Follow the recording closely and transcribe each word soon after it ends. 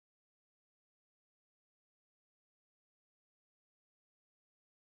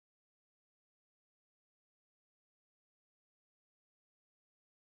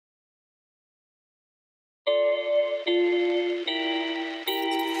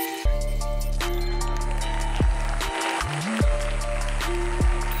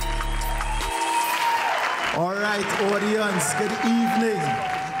right, audience, good evening.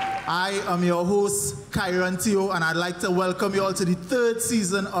 I am your host, Kyron Teo, and I'd like to welcome you all to the third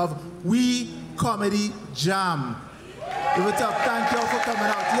season of We Comedy Jam. Give it up, thank you all for coming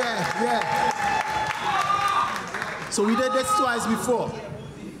out. Yeah. So we did this twice before,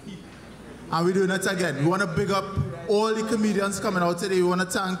 and we're doing it again. We want to big up all the comedians coming out today. We want to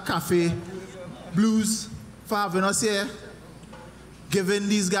thank Cafe Blues for having us here, giving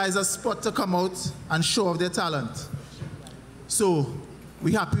these guys a spot to come out and show off their talent. So,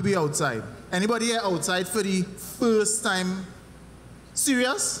 we happy to be outside. Anybody here outside for the first time?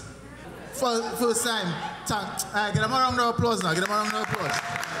 Serious? First time? Get them a round of applause now, get them a round of applause.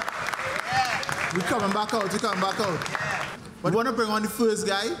 We're coming back out, But we want to bring on the first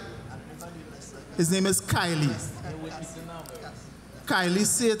guy. His name is Kylie. Kylie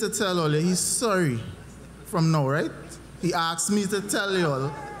said to tell all you he's sorry from now, right? He asked me to tell you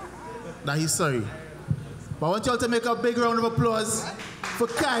all that he's sorry. But I want you all to make a big round of applause for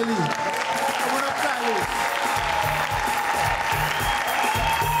Kylie. Come on up, Kylie.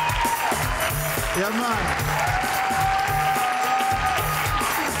 Yeah, man.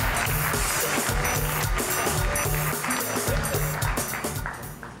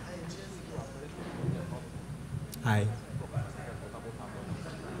 Hi.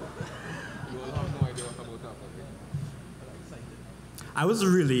 I was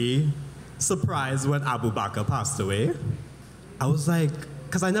really surprised when Abu Bakr passed away. I was like,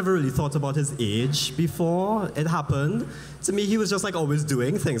 because I never really thought about his age before it happened. To me, he was just like always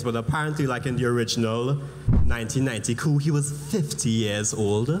doing things, but apparently like in the original 1990 coup, he was 50 years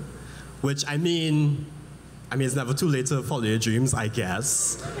old, which I mean, it's never too late to follow your dreams, I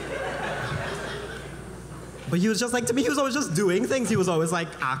guess. But he was just like, to me, he was always just doing things. He was always like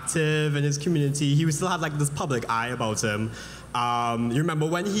active in his community. He would still have like this public eye about him. You remember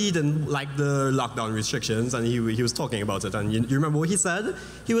when he didn't like the lockdown restrictions and he was talking about it, and you remember what he said?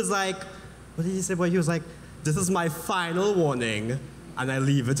 He was like, what did he say? Well, he was like, this is my final warning and I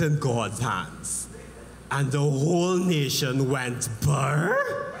leave it in God's hands. And the whole nation went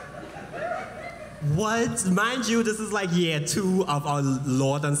burr? What? Mind you, this is like year 2 of our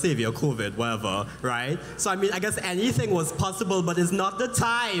Lord and Savior, COVID, whatever, right? So I mean, I guess anything was possible, but it's not the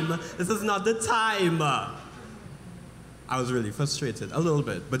time. This is not the time. I was really frustrated, a little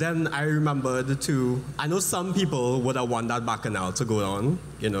bit. But then I remembered too, I know some people would have want that bacchanal to go on,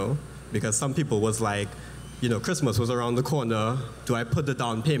 you know, because some people was like, you know, Christmas was around the corner. Do I put the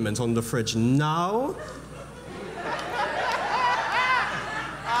down payment on the fridge now?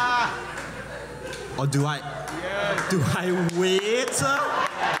 Or do I wait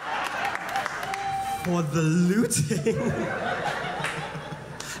for the looting?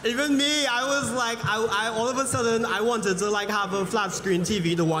 Even me, I was like, I all of a sudden, I wanted to like have a flat screen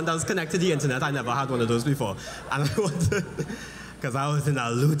TV, the one that's connected to the internet. I never had one of those before. And I wanted, because I was in a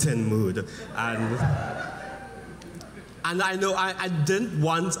looting mood. And I know I didn't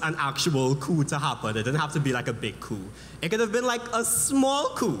want an actual coup to happen. It didn't have to be like a big coup. It could have been like a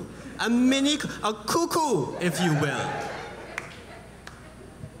small coup, a cuckoo, if you will.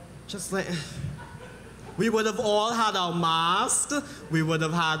 Just like, we would have all had our masks. We would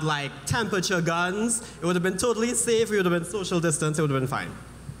have had like temperature guns. It would have been totally safe. We would have been social distance. It would have been fine.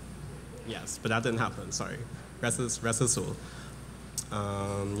 Yes, but that didn't happen. Sorry. Rest his soul.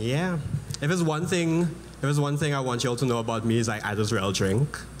 Yeah. If there's one thing I want you all to know about me is like I just rail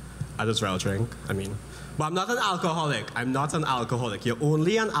drink. But I'm not an alcoholic. You're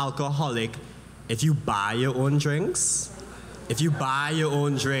only an alcoholic if you buy your own drinks.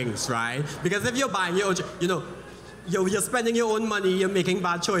 Right? Because if you're buying your own, you know, you're spending your own money, you're making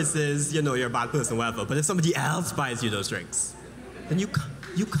bad choices, you know, you're a bad person, whatever. But if somebody else buys you those drinks, then you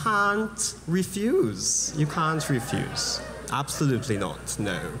can't refuse. You can't refuse. Absolutely not,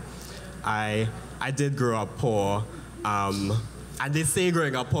 no. I did grow up poor, and they say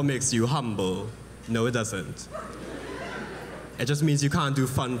growing up poor makes you humble. No, it doesn't. It just means you can't do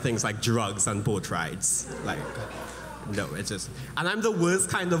fun things like drugs and boat rides. Like, no, it's just, and I'm the worst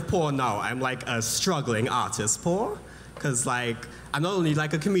kind of poor now. I'm like a struggling artist poor, because like, I'm not only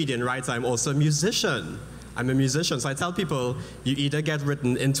like a comedian, right? I'm also a musician. I'm a musician, so I tell people, you either get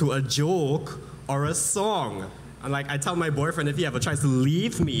written into a joke or a song. And like, I tell my boyfriend if he ever tries to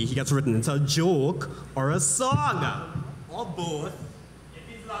leave me, he gets written into a joke or a song. Or both, if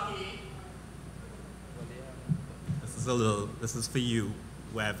he's lucky. This is for you,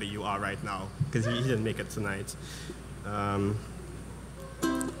 wherever you are right now, because he didn't make it tonight.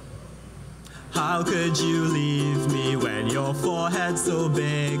 How could you leave me when your forehead's so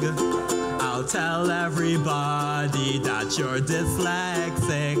big? I'll tell everybody that you're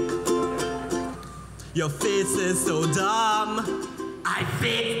dyslexic. Your face is so dumb. I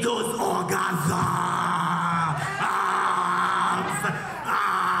faked those orgasms.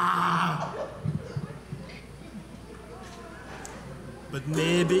 But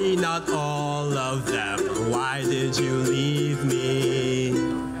maybe not all of them. Why did you leave me?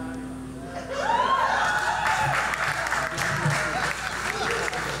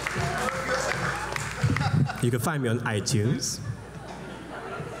 You can find me on iTunes.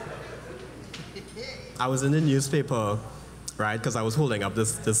 I was in the newspaper, right? Because I was holding up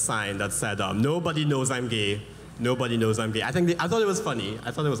this sign that said, "Nobody knows I'm gay. Nobody knows I'm gay." I thought it was funny.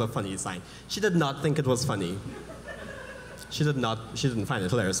 I thought it was a funny sign. She did not think it was funny. She didn't find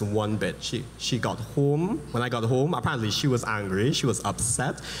it hilarious one bit. She got home. When I got home, apparently she was angry. She was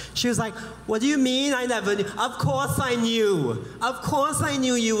upset. She was like, "What do you mean I never knew? Of course I knew. Of course I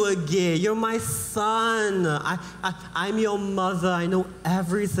knew you were gay. You're my son. I'm your mother. I know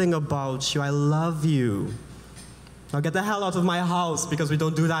everything about you. I love you. Now get the hell out of my house because we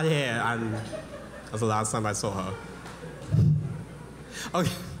don't do that here." And that was the last time I saw her.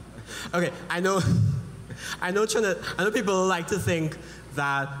 Okay, I know people like to think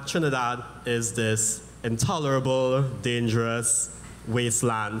that Trinidad is this intolerable, dangerous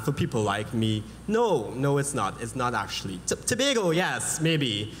wasteland for people like me. No, it's not. It's not actually. Tobago, yes,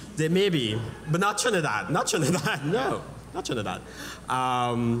 maybe, but not Trinidad. Not Trinidad. No, not Trinidad.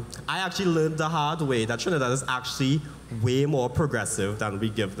 I actually learned the hard way that Trinidad is actually way more progressive than we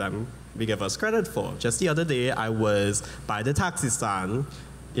give us credit for. Just the other day, I was by the taxi stand.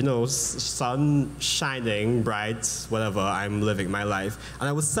 You know, sun shining, bright, whatever, I'm living my life. And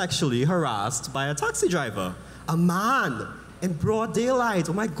I was sexually harassed by a taxi driver. A man in broad daylight.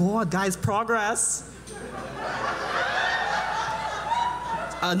 Oh my God, guys, progress.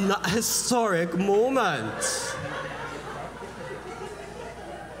 A historic moment.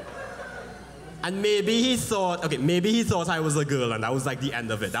 And maybe he thought I was a girl and that was like the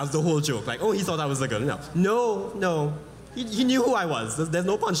end of it. That was the whole joke. Like, oh, he thought I was a girl. No. He knew who I was. There's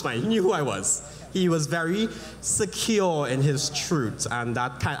no punchline. He knew who I was. He was very secure in his truth, and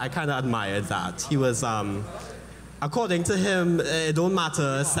I kind of admired that. He was, according to him, it don't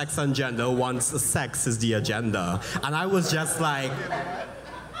matter sex and gender once sex is the agenda. And I was just like,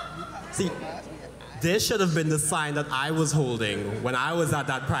 see, this should have been the sign that I was holding when I was at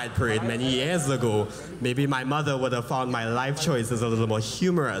that Pride Parade many years ago. Maybe my mother would have found my life choices a little more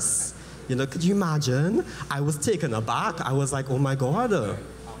humorous. You know, could you imagine? I was taken aback. I was like, oh my God.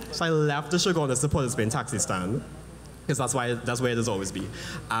 So I left the Sugar on the Supporters Bay taxi stand, because that's where it has always been.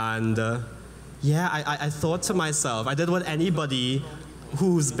 And yeah, I thought to myself, I did what anybody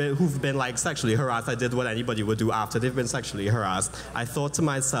who've been like sexually harassed, I did what anybody would do after they've been sexually harassed. I thought to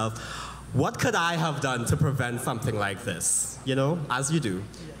myself, what could I have done to prevent something like this? You know, as you do.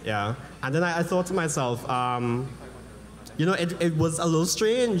 Yeah. And then I thought to myself, you know, it was a little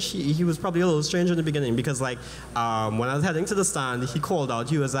strange. He was probably a little strange in the beginning because, like, when I was heading to the stand, he called out.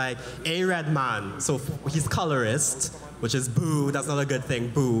 He was like, "Hey, red man." So he's colorist, which is boo. That's not a good thing.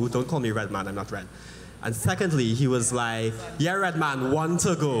 Boo. Don't call me red man. I'm not red. And secondly, he was like, "Yeah, red man, one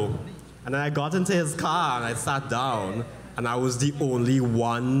to go." And then I got into his car and I sat down, and I was the only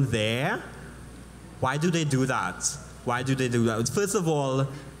one there. Why do they do that? Why do they do that? First of all,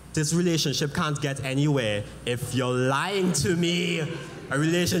 this relationship can't get anywhere if you're lying to me. A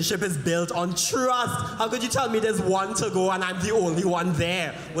relationship is built on trust. How could you tell me there's one to go and I'm the only one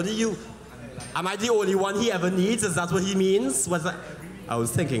there? Am I the only one he ever needs? Is that what he means? I was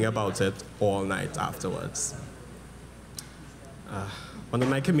thinking about it all night afterwards. One of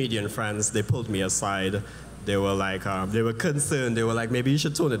my comedian friends, they pulled me aside. They were like, they were concerned. They were like, maybe you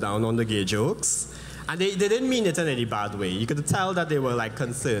should tone it down on the gay jokes. And they didn't mean it in any bad way. You could tell that they were like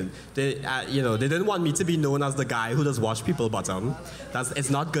concerned. They, you know, they didn't want me to be known as the guy who just watch people bottom. It's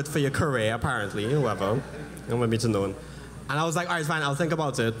not good for your career, apparently, whoever. They don't want me to know. And I was like, all right, fine, I'll think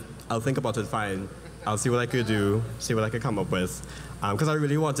about it. Fine. I'll see what I could do, see what I could come up with. Because I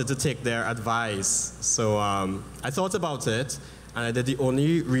really wanted to take their advice. So I thought about it, and I did the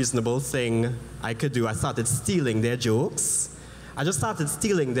only reasonable thing I could do. I started stealing their jokes. I just started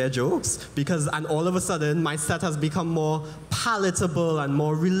stealing their jokes and all of a sudden my set has become more palatable and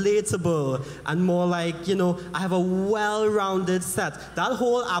more relatable and more like, you know, I have a well-rounded set. That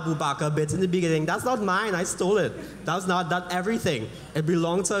whole Abu Bakr bit in the beginning, that's not mine, I stole it. That's not everything. It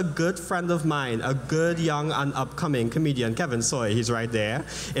belonged to a good friend of mine, a good young and upcoming comedian, Kevin Soy, he's right there.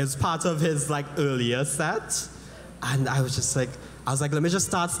 It was part of his like earlier set. And I was like, let me just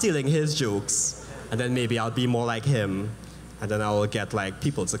start stealing his jokes and then maybe I'll be more like him. And then I will get like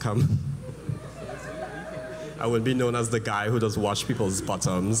people to come. I would be known as the guy who does wash people's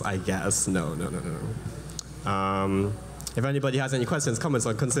bottoms, I guess. No. If anybody has any questions, comments,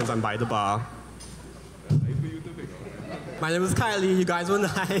 or concerns, I'm by the bar. My name is Kylie. You guys were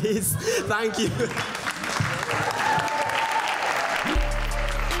nice. Thank you.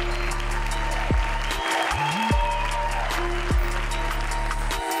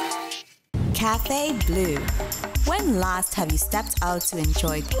 Cafe Blue. When last have you stepped out to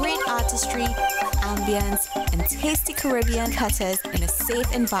enjoy great artistry, ambience, and tasty Caribbean cutters in a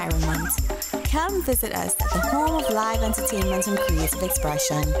safe environment? Come visit us at the home of live entertainment and creative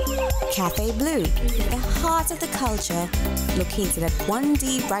expression. Cafe Blue, the heart of the culture, located at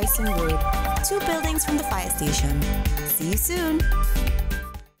 1D Bryson Road, 2 buildings from the fire station. See you soon.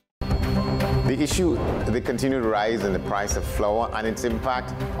 The issue, the continued rise in the price of flour and its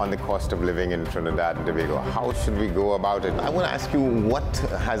impact on the cost of living in Trinidad and Tobago. How should we go about it? I want to ask you what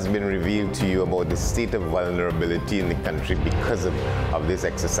has been revealed to you about the state of vulnerability in the country because of this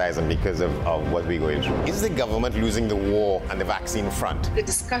exercise and because of what we're going through. Is the government losing the war on the vaccine front? The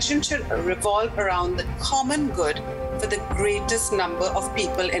discussion should revolve around the common good for the greatest number of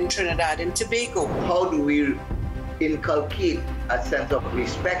people in Trinidad and Tobago. How do we inculcate a sense of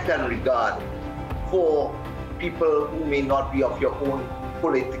respect and regard for people who may not be of your own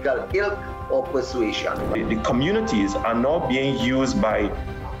political ilk or persuasion? The communities are now being used by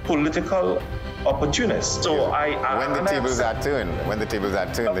political opportunists. So when the tables are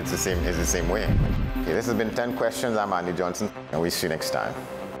turned, it's the same way. Okay, this has been 10 questions. I'm Andy Johnson, and we'll see you next time.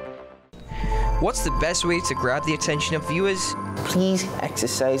 What's the best way to grab the attention of viewers? Please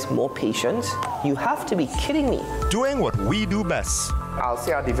exercise more patience. You have to be kidding me. Doing what we do best. I'll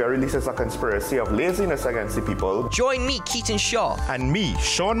say at the very least it's a conspiracy of laziness against the people. Join me, Keaton Shaw. And me,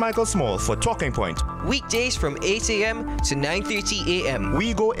 Sean Michael Small, for Talking Point. Weekdays from 8 a.m. to 9:30 a.m.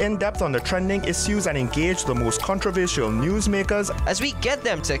 We go in-depth on the trending issues and engage the most controversial newsmakers as we get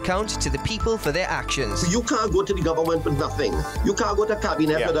them to account to the people for their actions. You can't go to the government with nothing. You can't go to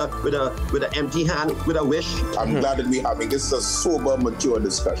cabinet with an empty hand, with a wish. I'm glad that we're having this a sober, mature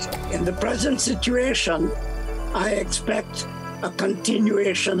discussion. In the present situation, I expect a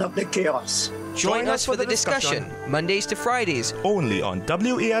continuation of the chaos. Join us for the discussion, Mondays to Fridays, only on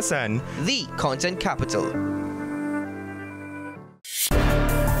WASN, the content capital.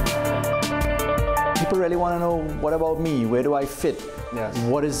 People really want to know, what about me? Where do I fit? Yes.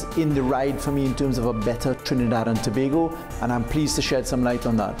 What is in the ride for me in terms of a better Trinidad and Tobago? And I'm pleased to shed some light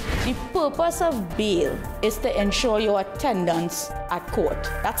on that. The purpose of bail is to ensure your attendance at court.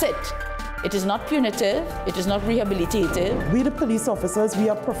 That's it. It is not punitive, it is not rehabilitative. We the police officers, we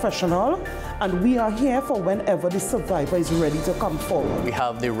are professional and we are here for whenever the survivor is ready to come forward. We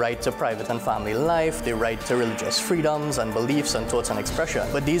have the right to private and family life, the right to religious freedoms and beliefs and thoughts and expression.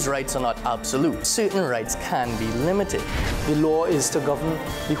 But these rights are not absolute. Certain rights can be limited. The law is to govern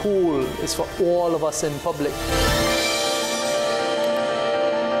the whole, it's for all of us in public.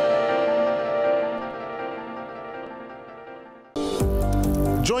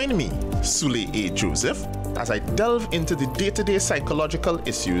 Join me, Sule A. Joseph, as I delve into the day-to-day psychological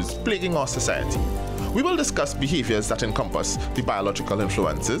issues plaguing our society. We will discuss behaviors that encompass the biological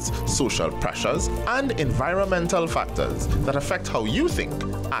influences, social pressures, and environmental factors that affect how you think,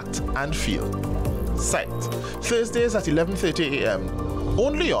 act, and feel. Site, Thursdays at 11:30 a.m.,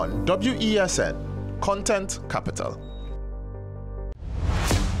 only on WESN, Content Capital.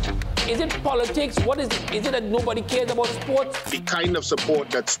 Is it politics? What is it? Is it that nobody cares about sport? The kind of support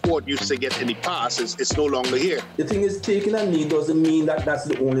that sport used to get in the past is no longer here. The thing is, taking a knee doesn't mean that that's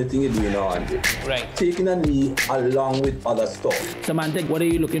the only thing you're doing now, Andy. Right. Taking a knee along with other stuff. Samantha, what are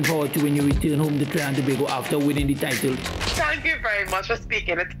you looking forward to when you return home to Trinidad and Tobago after winning the title? Thank you very much for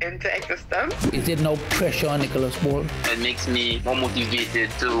speaking it into existence. Is there no pressure on Nicholas Ball? It makes me more motivated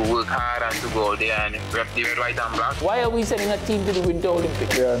to work hard and to go out there and rep the red, white and black. Why are we sending a team to the Winter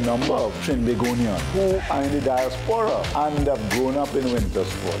Olympics? There are a number of Trinbagonians who are in the diaspora and have grown up in winter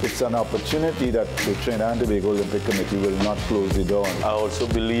sport. It's an opportunity that the Trinidad and Tobago Olympic Committee will not close the door on. I also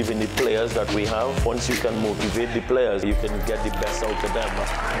believe in the players that we have. Once you can motivate the players, you can get the best out of them.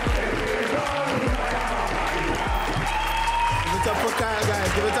 Give it up for Kyle,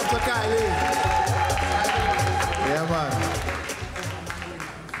 guys. Give it up for Kyle. Yeah, man.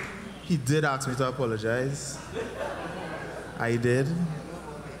 He did ask me to apologize. I did.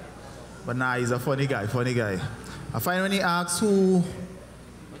 But nah, he's a funny guy. I find when he asks who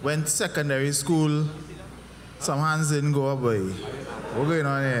went secondary school, some hands didn't go up, boy. What's going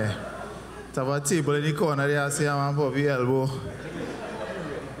on here? Have a table in the corner there, I say, I'm on the elbow.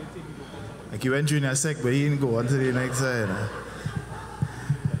 Like he went junior sec, but he didn't go on to the next side.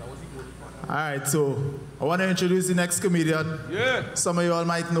 All right, so I want to introduce the next comedian. Yeah. Some of you all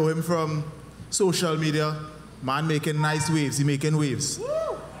might know him from social media. Man making nice waves, he making waves. Woo.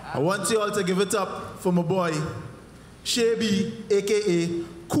 I want you all to give it up for my boy, Shebi, aka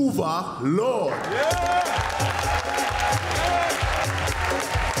Kuva Lord. Yeah.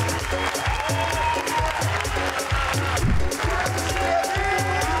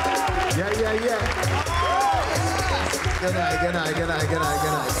 Good night.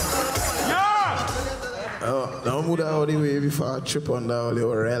 Oh, don't move out the way before I trip on that. You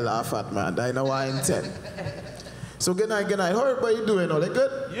were real laugh at man. I know why I'm 10. So good night. How everybody doing? All they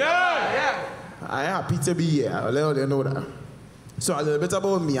good? Yeah. I'm happy to be here. I'll let you know that. So a little bit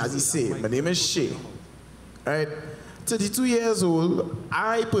about me, as you say. My name is Shay. Right? 32 years old.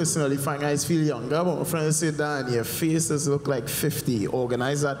 I personally find I feel younger, but my friends say, Dan, your faces look like 50.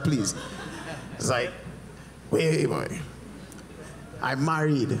 Organize that, please. It's like, wait, boy. I'm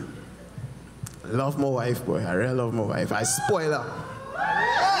married. I love my wife, boy. I really love my wife. I spoil her.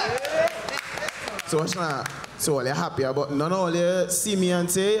 So what's now? So all you happy about none of all you see me and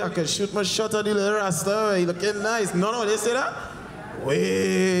say I can shoot my shot at the little rasta, he looking nice. None of all you say that?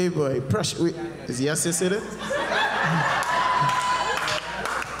 Wait, boy, pressure. Wait. Is he yes you say that?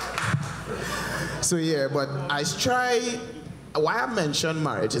 So yeah, but I try. Why I mention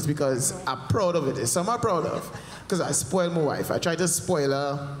marriage is because I'm proud of it. It's something I'm proud of. Because I spoil my wife. I try to spoil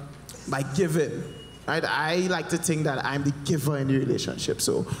her by giving. Right? I like to think that I'm the giver in the relationship.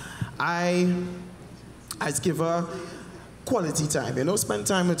 So I give her quality time, you know, spend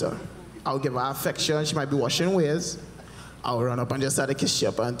time with her. I'll give her affection. She might be washing wares. I'll run up and just start to kiss her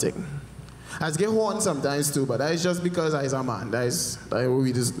up and thing. I get horn sometimes too, but that is just because I'm a man. That's what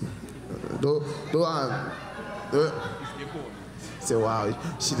we just do. Say, wow,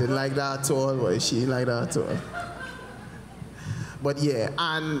 she didn't like that at all. Boy, she didn't like that at all. But yeah,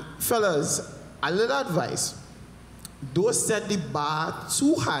 and fellas, a little advice. Don't set the bar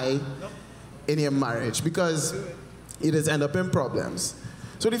too high in your marriage because it has ended up in problems.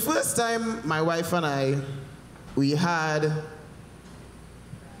 So the first time my wife and we had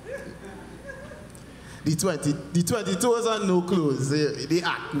the 22s and no clothes. The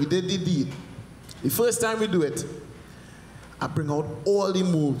act, we did the deed. The first time we do it, I bring out all the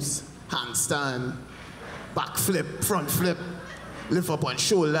moves. Handstand, back flip, front flip, lift up on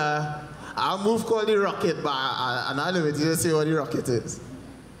shoulder. I move called the rocket, but and I know it, you say what the rocket is.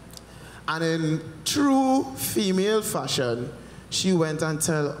 And in true female fashion, she went and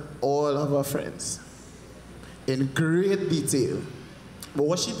tell all of her friends in great detail. But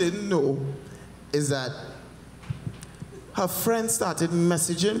what she didn't know is that her friends started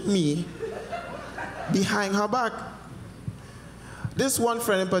messaging me behind her back. This one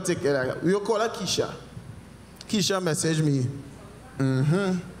friend in particular, we'll call her Keisha. Keisha messaged me.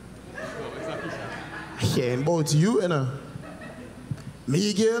 Hearing about you, you know.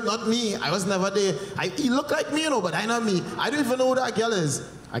 Me, girl, not me. I was never there. He looked like me, you know, but I not me. I don't even know who that girl is.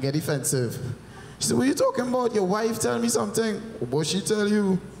 I get defensive. She said, what are you talking about? Your wife tell me something. What she tell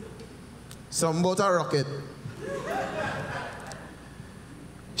you? Something about a rocket.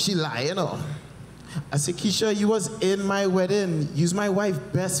 She lie, you know. I said, Keisha, you was in my wedding. You's my wife's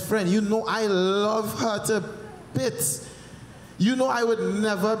best friend. You know I love her to bits. You know I would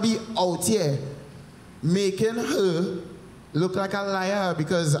never be out here making her look like a liar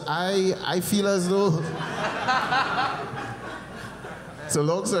because I feel as though... So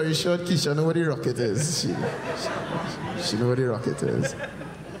long story short, Keisha know what the rocket is. She know what the rocket is.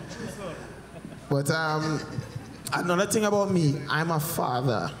 But another thing about me, I'm a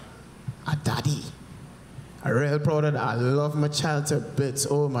father, a daddy. I'm real proud of that. I love my child to bits.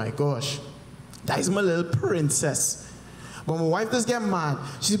 Oh my gosh. That is my little princess. But my wife just get mad.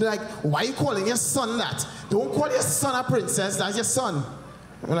 She'd be like, why are you calling your son that? Don't call your son a princess, that's your son.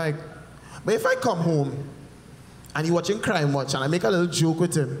 I'm like, but if I come home and he's watching Crime Watch and I make a little joke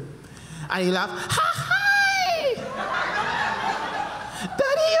with him and he laugh, ha ha!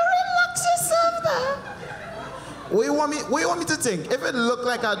 Daddy, you relax yourself there. What do you want me to think? If it look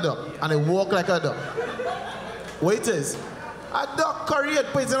like a duck and it walk like a duck, what it is? A duck curry it,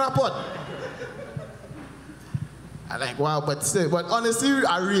 put it in a pot. I'm like, wow, but still, but honestly,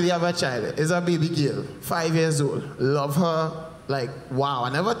 I really have a child. It's a baby girl, 5 years old. Love her, like, wow. I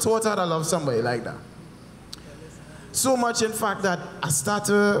never thought I'd love somebody like that. So much, in fact, that I start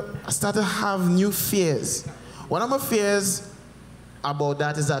to have new fears. One of my fears about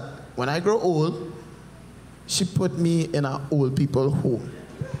that is that when I grow old, she put me in an old people home.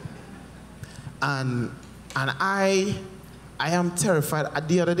 And I am terrified.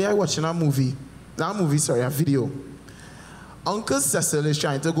 The other day I watched a video Uncle Cecil is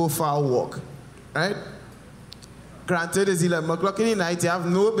trying to go for a walk, right? Granted, it's 11 o'clock in the night, you have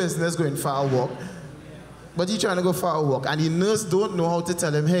no business going for a walk, but he's trying to go for a walk, and the nurse don't know how to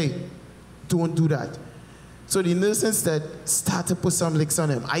tell him, hey, don't do that. So the nurse instead started to put some licks on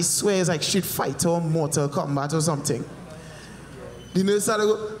him. I swear it's like Street Fighter or Mortal Kombat or something. The nurse started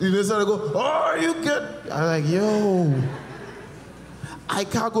to go, oh, you good? I'm like, yo, I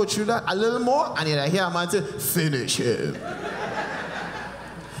can't go through that a little more, and then I hear a man say, finish him.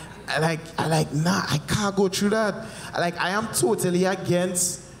 I like, nah, I can't go through that. I am totally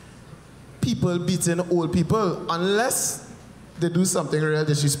against people beating old people unless they do something real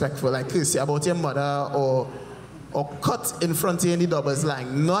disrespectful, like say about your mother or cut in front of any doubles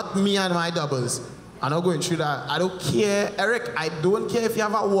line. Not me and my doubles. I'm not going through that. I don't care, Eric, I don't care if you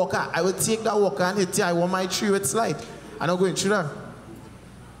have a walker. I will take that walker and hit you. I want my tree with slide. I'm not going through that.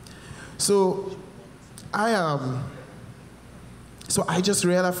 So I just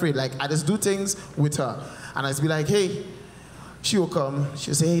real afraid. Like, I just do things with her. And I just be like, hey, she will come.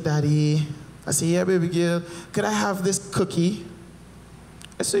 She'll say, hey, daddy. I say, yeah, baby girl, could I have this cookie?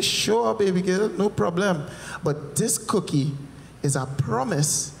 I say, sure, baby girl, no problem. But this cookie is a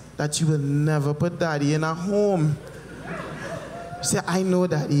promise that you will never put daddy in a home. She said, I know,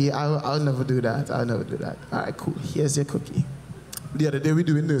 daddy, I'll never do that. I'll never do that. All right, cool, here's your cookie. The other day we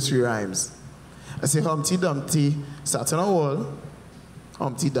doing nursery rhymes. I say, Humpty Dumpty sat on a wall.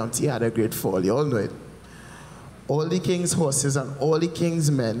 Humpty Dumpty had a great fall, you all know it. All the king's horses and all the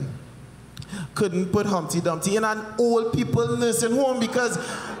king's men couldn't put Humpty Dumpty in an old people nursing home because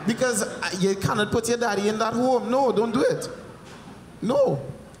you cannot put your daddy in that home. No, don't do it. No.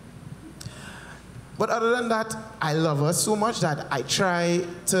 But other than that, I love her so much that I try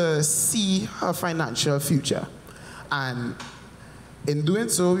to see her financial future. And in doing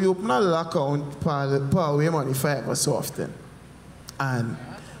so, we open a little account, put away money for ever so often. And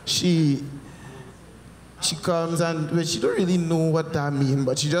she comes and well, she don't really know what that means,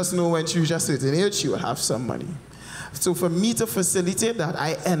 but she just know when she reaches a certain age, she will have some money. So for me to facilitate that,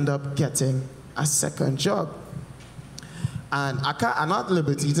 I end up getting a second job. And I'm not at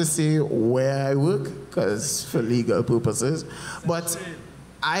liberty to say where I work, because for legal purposes, but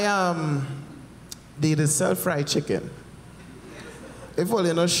they sell fried chicken. If all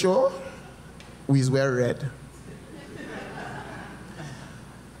you're not sure, we wear red.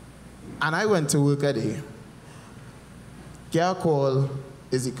 And I went to work a day. Get a call,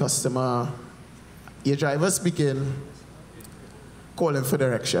 is the customer, your driver speaking, calling for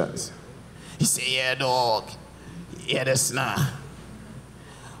directions. He say, yeah, dog, yeah, this now.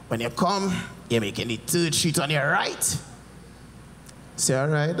 When you come, you're making the 3rd street on your right. Say, all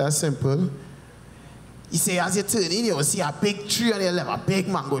right, that's simple. He say, as you turn in, you will see a big tree on your left, a big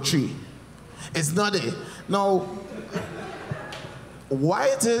mango tree. It's not there. Now, why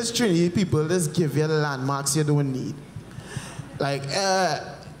it is Trinity people just give you landmarks you don't need? Like,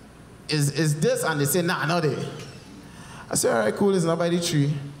 is this? And they say, nah, not there. I say, all right, cool, it's not by the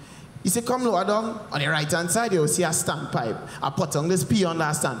tree. He said, come lower down, on the right-hand side, you'll see a standpipe. I put on this pee on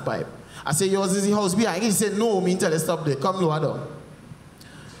that standpipe. I say, yours is the house behind. He said, no, me tell you stop there, come lower down.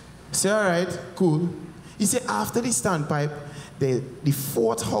 I say, all right, cool. He said, after the standpipe, the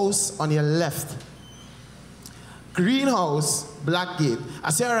 4th house on your left, greenhouse, black gate.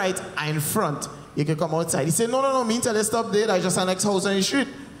 I say, all right, I'm in front. You can come outside. He said, no, me tell you stop there. That's just the next house on the street.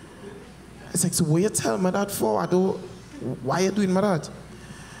 I said, so what you tell me that for? Why are you doing me that? I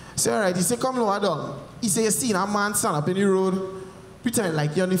said, all right. He said, come lower down. He said, you seen a man stand up in the road, pretending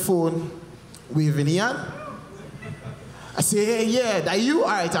like you're on the phone, waving the hand. I said, hey, yeah, that you? All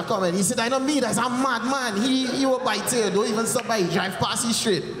right, I come in. He said, I don't mean that's a mad man. He will bite here. Don't even stop by. Drive past the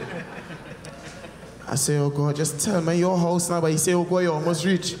street. I say, oh God, just tell me your house now. But he said, oh God, you almost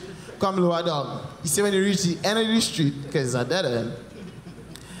reach. Come lower down. He said, when you reach the end of the street, because it's a dead end,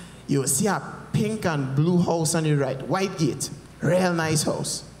 you will see a pink and blue house on your right. White gate. Real nice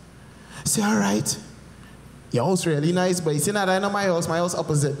house. I say, all right. Your house really nice, but he said, nah, that's not my house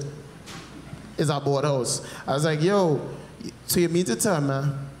opposite. It's a board house. I was like, yo, so you mean to tell me,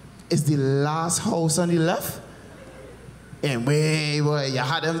 it's the last house on the left? And wait, boy, you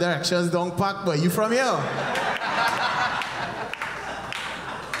had them directions down packed, but you from here?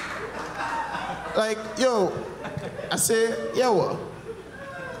 Like, yo, I say, yo,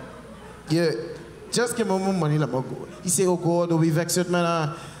 yeah, just give me more money, let me go. He say, oh God, don't be vexed with me.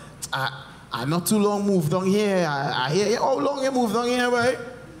 I not too long moved down here. I hear, how long you moved down here, boy? He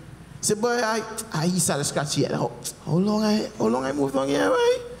said, boy, I started scratching here. How long I moved down here,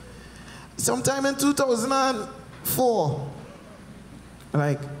 boy? Sometime in 2004.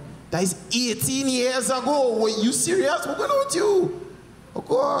 Like, That is 18 years ago. Were you serious? What's going on with you? Oh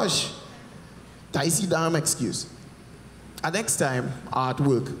gosh. That is the damn excuse. And next time, at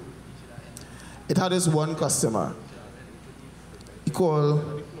work, it had this one customer. He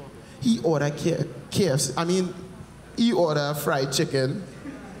ordered KFC. I mean, he ordered fried chicken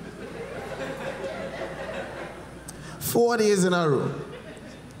 4 days in a row.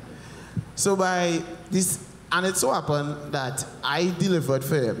 So by this, and it so happened that I delivered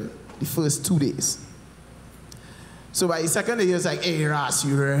for him the first 2 days. So by the second day, he was like, hey, Ross,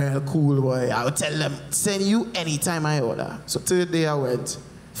 you're real cool, boy. I'll tell them, send you anytime I order. So third day I went.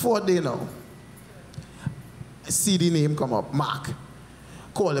 Fourth day now. I see the name come up, Mark.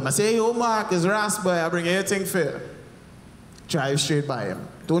 Call him. I say, hey, yo, Mark, it's Ross, boy. I bring everything fair. Drive straight by him.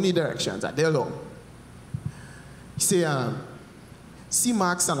 Don't need directions. I there long. He say, see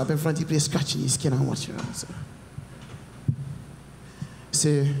Mark stand up in front of the place, scratching his skin and watching him. So.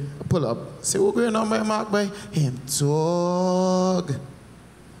 Say, pull up. Say, what's going on, my Mark, boy? Him dog.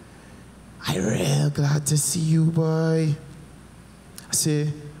 I real glad to see you, boy. I say,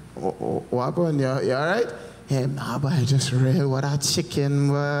 what happened? You all right? Him, nah, boy, I just real what that chicken,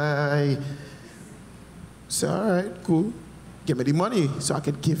 boy. Say, all right, cool. Give me the money so I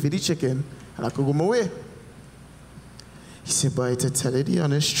could give you the chicken and I could go my way. He said, boy, to tell you the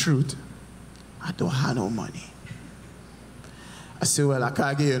honest truth, I don't have no money. I said, well, I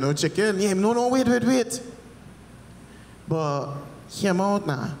can't give you no chicken. Yeah, no, wait. But he came out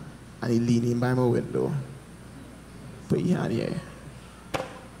now, and he leaned in by my window. Put your hand here.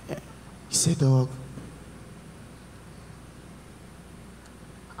 Yeah. He said, dog,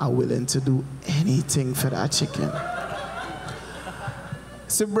 I'm willing to do anything for that chicken. I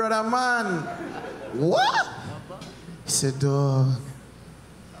said, brother, man, what? He said, dog,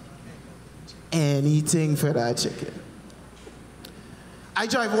 anything for that chicken. I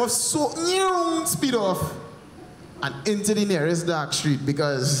drive off speed off, and into the nearest dark street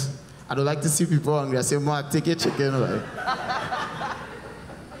because I don't like to see people hungry. I say, Mark, take your chicken, right?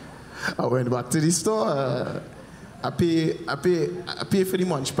 I went back to the store. I pay for the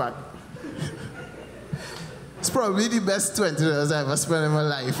munch pack. It's probably the best $20 I ever spent in my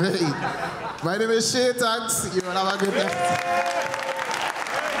life. My name is Shay Tax. You will have a good night.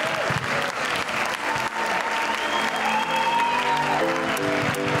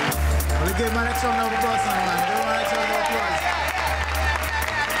 Give my next round of applause, man. Give my next round of applause.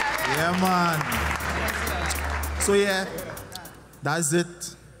 Yeah, man. So yeah, that's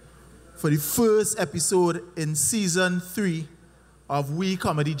it for the first episode in season 3 of We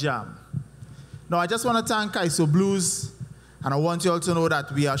Comedy Jam. Now I just want to thank Kaiso Blues, and I want you all to know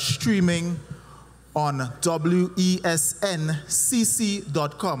that we are streaming on wesncc.com.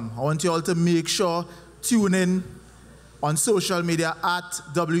 I want you all to make sure, tune in on social media at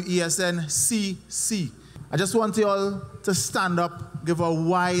WESNCC. I just want you all to stand up, give a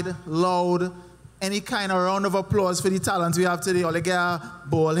wide, loud, any kind of round of applause for the talent we have today. All they get a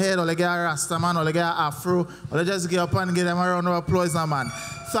bald head, all they get a rasta man, all they get a afro, all they just get up and give them a round of applause now, man.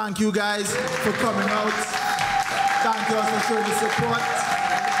 Thank you guys for coming out. Thank you all for showing the support.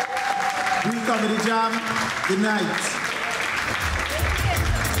 We Comedy Jam, good night.